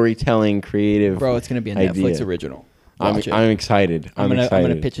storytelling creative. Bro, it's going to be a Netflix original. I'm excited. I'm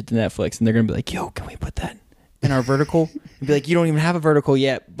going to pitch it to Netflix, and they're going to be like, yo, can we put that in our vertical? And be like, you don't even have a vertical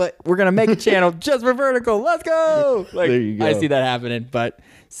yet, but we're gonna make a channel just for vertical. Let's go. Like, there you go. I see that happening, but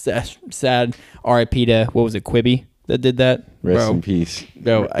sad. R.I.P. to, what was it, Quibi that did that? Rest in peace.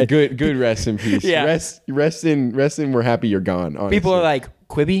 No, good rest in peace. Yeah. Rest in. We're happy you're gone. Honestly. People are like,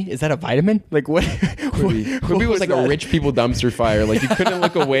 Quibi? Is that a vitamin? Like what? Quibi was like a rich people dumpster fire. Like you couldn't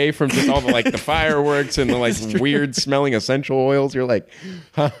look away from just all the like the fireworks and the like weird smelling essential oils. You're like,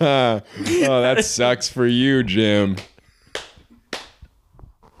 haha, oh, that sucks for you, Jim.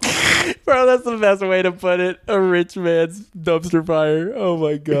 Bro, that's the best way to put it. A rich man's dumpster fire. Oh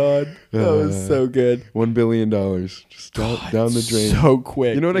my God. That was so good. $1 billion. Just down the drain. So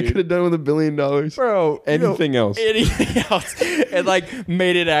quick. You know what I could have done with $1 billion? Bro. Anything else. Anything else. And like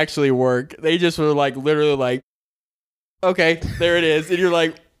made it actually work. They just were like literally like, okay, there it is. And you're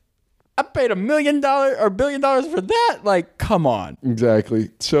like, I paid $1 million or $1 billion for that. Like, come on. Exactly.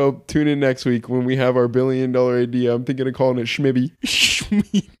 So tune in next week when we have our $1 billion idea. I'm thinking of calling it Schmibby.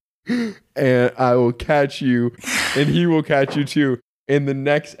 And I will catch you, and he will catch you too, in the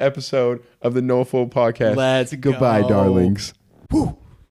next episode of the No Fold Podcast. Let's Goodbye, go. darlings. Woo.